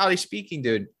 reality speaking,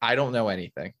 dude, I don't know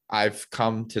anything. I've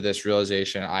come to this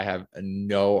realization. I have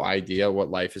no idea what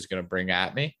life is going to bring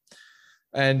at me.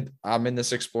 And I'm in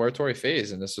this exploratory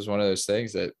phase. And this is one of those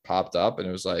things that popped up and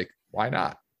it was like, why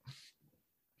not?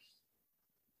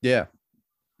 Yeah.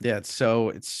 Yeah. It's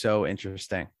so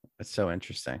interesting. It's so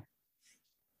interesting.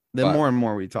 The But- more and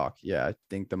more we talk, yeah, I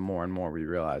think the more and more we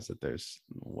realize that there's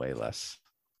way less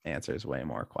answers, way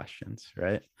more questions,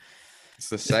 right? It's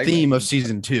the The segment. theme of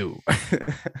season 2.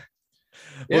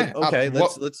 Yeah, Well, okay,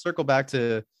 what- let's circle back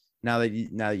to now that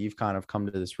you've kind of come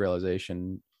to this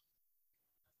realization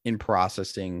in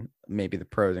processing maybe the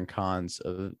pros and cons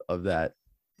of that,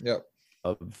 Yep.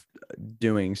 of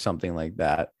doing something like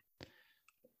that.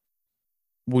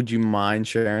 Would you mind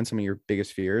sharing some of your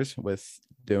biggest fears with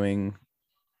doing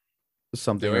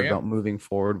something Doing it? about moving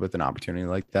forward with an opportunity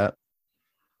like that?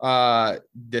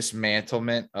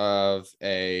 Dismantlement of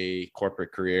a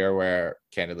corporate career where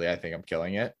candidly I think I'm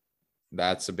killing it.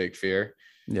 That's a big fear.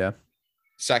 Yeah.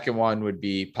 Second one would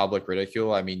be public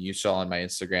ridicule. I mean, you saw on my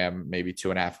Instagram maybe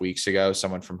 2.5 weeks ago,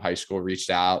 someone from high school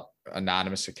reached out,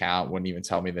 anonymous account, wouldn't even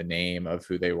tell me the name of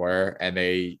who they were. And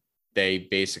they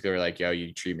basically were like, yo,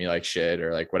 you treat me like shit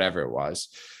or like whatever it was.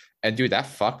 And dude, that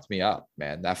fucked me up,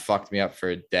 man. That fucked me up for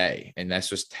a day. And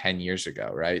this was 10 years ago,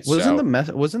 right? Wasn't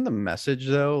the message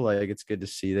though, like, it's good to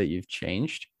see that you've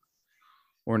changed,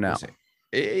 or no?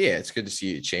 Yeah, it's good to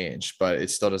see you change, but it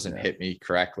still doesn't Yeah. hit me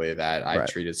correctly that I Right.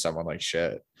 treated someone like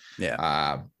shit.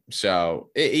 Yeah.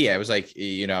 So it was like,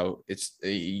 it's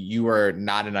you were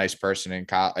not a nice person in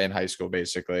high school.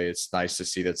 Basically, it's nice to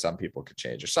see that some people could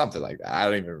change or something like that. I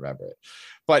don't even remember it,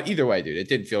 but either way, dude, it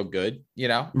didn't feel good,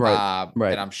 Right.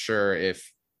 And I'm sure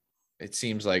if it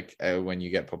seems like when you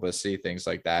get publicity, things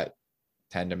like that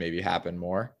tend to maybe happen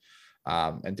more.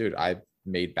 And dude, I've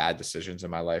made bad decisions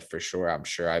in my life for sure. I'm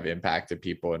sure I've impacted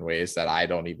people in ways that I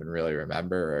don't even really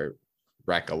remember or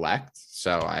recollect.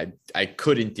 So I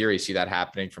could in theory see that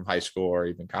happening from high school or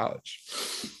even college.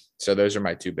 So those are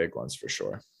my two big ones for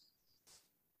sure.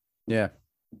 Yeah.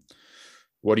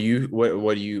 What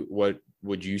would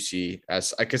you see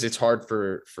as, because it's hard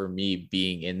for me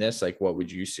being in this, like what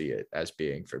would you see it as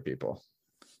being for people?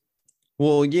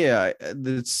 Well, yeah,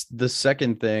 the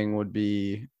second thing would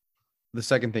be the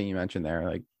second thing you mentioned there,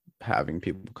 like having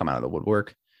people come out of the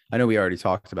woodwork. I know we already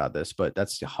talked about this, but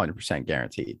that's 100%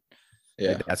 guaranteed.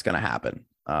 Yeah. Like, that's going to happen.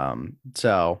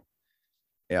 So,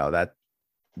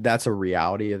 that's a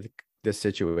reality of this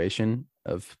situation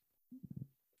of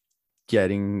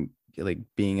being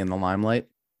in the limelight.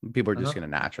 People are just going to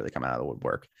naturally come out of the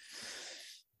woodwork.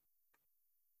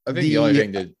 I think the only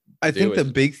thing to I do think the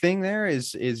is- big thing there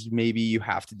is maybe you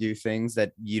have to do things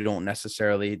that you don't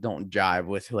jive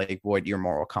with like what your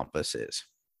moral compass is.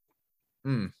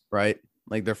 Right?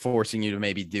 Like they're forcing you to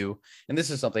maybe do, and this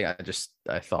is something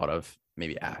I thought of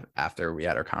maybe after we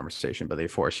had our conversation, but they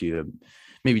force you to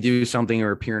maybe do something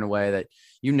or appear in a way that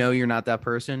you're not that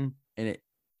person. And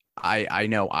I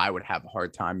know I would have a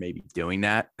hard time maybe doing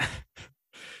that.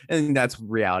 And that's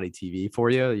reality TV for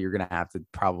you. You're going to have to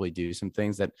probably do some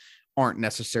things that aren't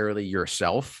necessarily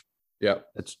yourself. Yep.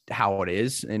 That's how it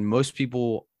is. And most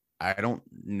people, I don't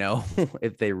know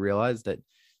if they realize that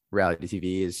reality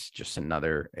TV is just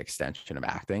another extension of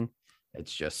acting.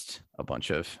 It's just a bunch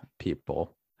of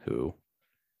people who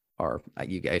are,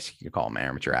 you guys could call them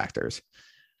amateur actors.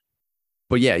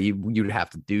 But yeah, you'd have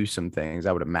to do some things,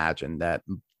 I would imagine, that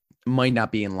might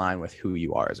not be in line with who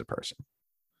you are as a person,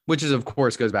 which is, of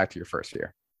course, goes back to your first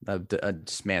year, a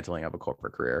dismantling of a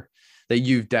corporate career that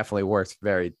you've definitely worked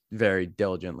very, very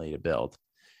diligently to build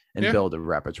and build a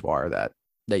repertoire that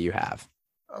you have.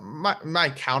 My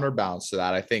counterbalance to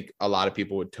that, I think a lot of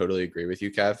people would totally agree with you,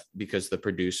 Kev, because the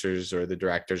producers or the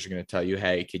directors are going to tell you,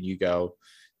 hey, can you go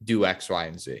do X, Y,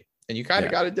 and Z? And you kind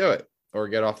of got to do it or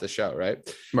get off the show, right?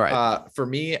 Right. For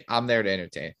me, I'm there to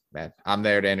entertain, man. I'm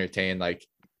there to entertain, like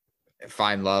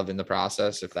find love in the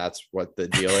process, if that's what the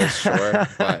deal is, sure.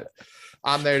 But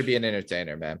I'm there to be an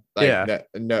entertainer, man. Like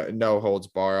no holds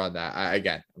bar on that.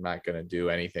 I'm not going to do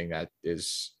anything that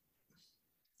is,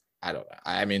 I don't know.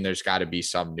 I mean, there's got to be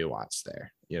some nuance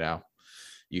there,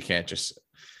 you can't just,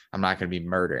 I'm not going to be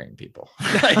murdering people. All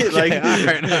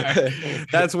right.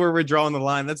 That's where we're drawing the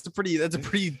line. That's a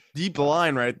pretty deep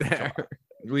line right there.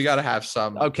 We got to have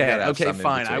some. Okay, in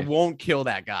fine. I between. won't kill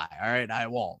that guy. All right, I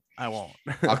won't. I won't.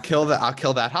 I'll kill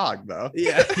that hog though.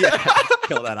 Yeah.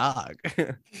 Kill that hog.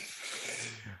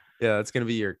 Yeah, that's gonna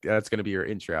be your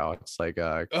intro. It's like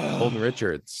Colton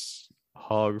Richards,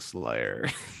 Hog Slayer.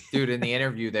 Dude, in the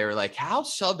interview, they were like, "How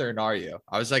Southern are you?"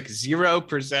 I was like,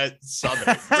 0%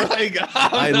 Southern. Like,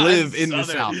 I not live in the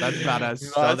Southern. South. That's about as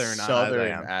Not Southern Southern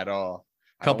as I am. at all.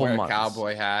 Couple I don't wear months. a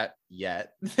cowboy hat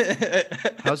yet.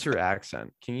 How's your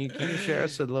accent? Can you share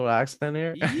us a little accent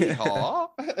here? Yeehaw.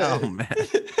 Oh man.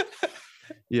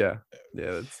 Yeah.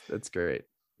 That's great.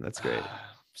 That's great.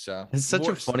 So It's such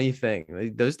a funny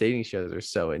thing. Those dating shows are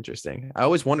so interesting. I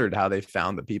always wondered how they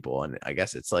found the people, and I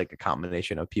guess it's like a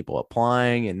combination of people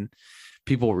applying and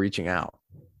people reaching out.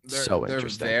 They're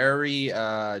Interesting. very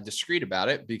discreet about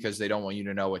it because they don't want you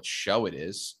to know what show it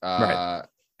is. Right.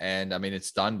 And I mean,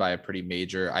 it's done by a pretty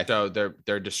major. So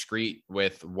they're discreet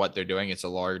with what they're doing. It's a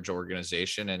large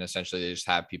organization, and essentially they just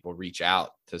have people reach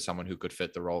out to someone who could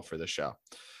fit the role for the show.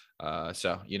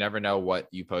 So you never know what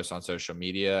you post on social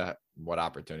media, what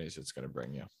opportunities it's going to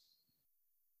bring you.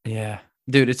 Yeah,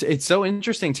 dude, it's so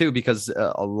interesting too, because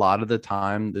a lot of the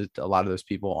time, a lot of those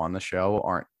people on the show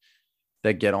aren't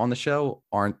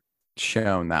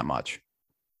shown that much.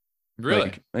 Really?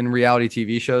 Like, in reality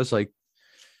TV shows, like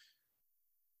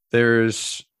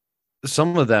there's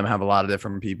some of them have a lot of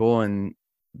different people, and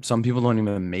some people don't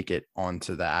even make it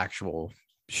onto the actual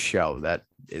show that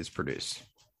is produced.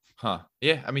 Huh.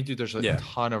 Yeah. I mean, dude, there's a Yeah.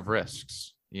 ton of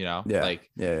risks, Yeah. like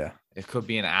Yeah. it could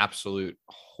be an absolute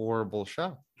horrible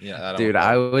show. Yeah. Dude,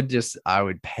 I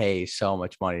would pay so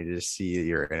much money to see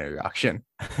your introduction.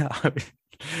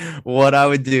 What I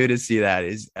would do to see that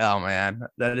is, oh man,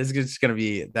 that is just gonna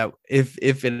be that if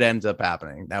it ends up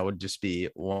happening, that would just be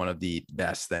one of the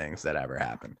best things that ever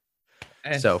happened.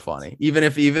 And So funny. Even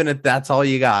if that's all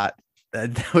you got,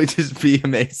 that would just be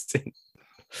amazing.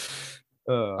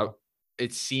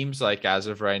 it seems like as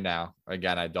of right now,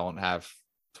 again, I don't have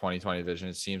 2020 vision.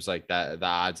 It seems like that the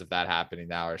odds of that happening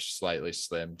now are slightly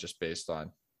slim just based on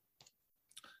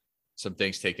some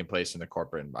things taking place in the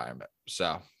corporate environment.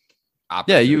 So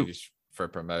opportunities for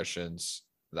promotions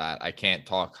that I can't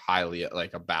talk highly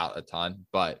like about a ton,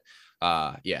 but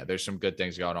yeah, there's some good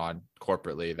things going on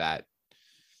corporately that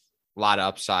a lot of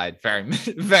upside, very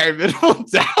minimal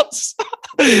downside.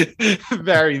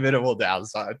 Very minimal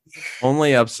downside.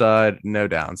 Only upside, no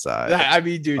downside. I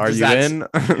mean, dude, Are you in?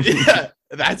 Yeah,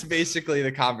 that's basically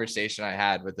the conversation I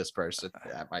had with this person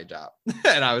at my job.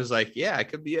 And I was like, yeah, I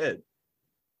could be in.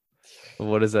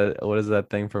 What is that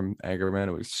thing from Anchorman?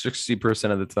 It was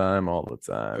 60% of the time, all the It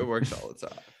time. works all the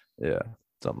time. Yeah,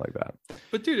 something like that.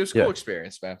 But dude, it was a cool Yeah.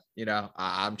 experience, man. You know,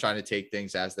 I'm trying to take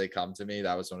things as they come to me.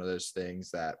 That was one of those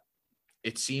things that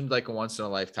it seemed like a once in a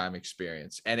lifetime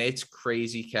experience. And it's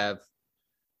crazy, Kev.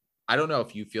 I don't know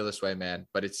if you feel this way, man,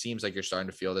 but it seems like you're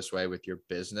starting to feel this way with your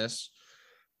business.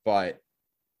 But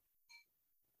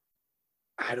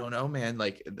I don't know, man,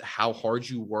 like how hard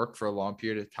you work for a long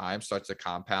period of time starts to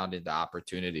compound into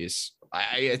opportunities.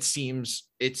 It seems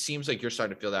like you're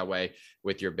starting to feel that way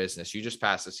with your business. You just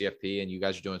passed the CFP and you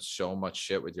guys are doing so much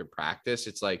shit with your practice.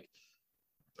 It's like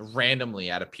randomly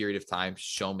at a period of time,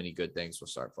 so many good things will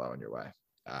start flowing your way.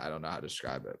 I don't know how to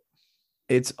describe it.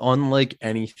 It's unlike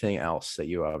anything else that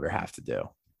you ever have to do.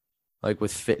 Like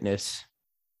with fitness,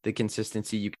 the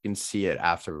consistency, you can see it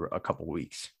after a couple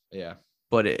weeks. Yeah.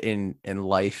 But in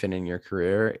life and in your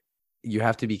career, you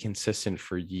have to be consistent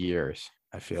for years.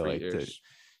 I feel like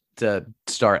to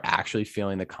start actually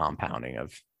feeling the compounding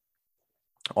of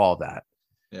all that.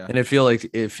 Yeah. And it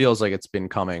feels like it's been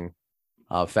coming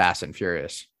fast and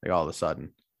furious, like all of a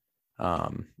sudden.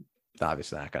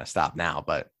 Obviously not going to stop now,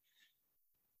 but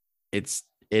it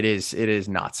is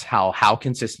nuts how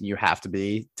consistent you have to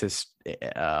be to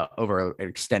over an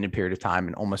extended period of time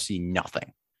and almost see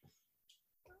nothing.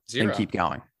 Zero. And keep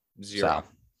going. Zero. So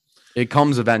it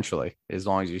comes eventually, as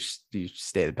long as you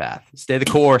stay the path, stay the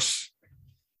course.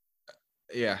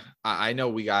 Yeah. I know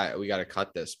we got to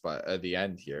cut this, but at the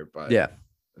end here, but Yeah.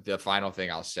 the final thing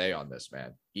I'll say on this,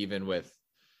 man, even with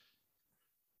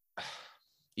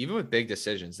big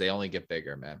decisions, they only get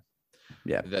bigger, man.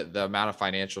 Yeah. The amount of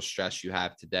financial stress you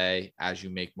have today, as you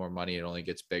make more money, it only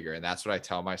gets bigger. And that's what I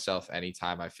tell myself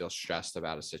anytime I feel stressed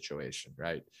about a situation,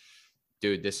 right?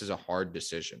 Dude, this is a hard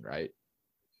decision, right?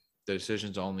 The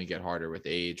decisions only get harder with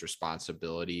age,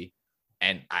 responsibility,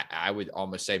 and I would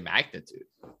almost say magnitude.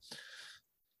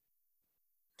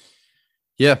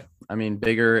 Yeah. I mean,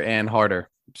 bigger and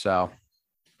harder. So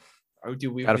Oh,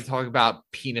 dude, we Gotta- talk about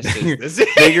penises. This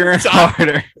bigger and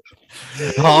harder.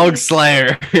 Hog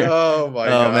Slayer. Oh my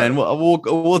god. Oh man,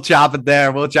 we'll chop it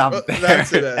there. We'll chop it there.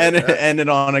 That's it. And end it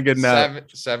on a good note.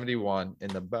 71 in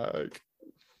the bag.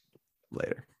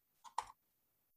 Later.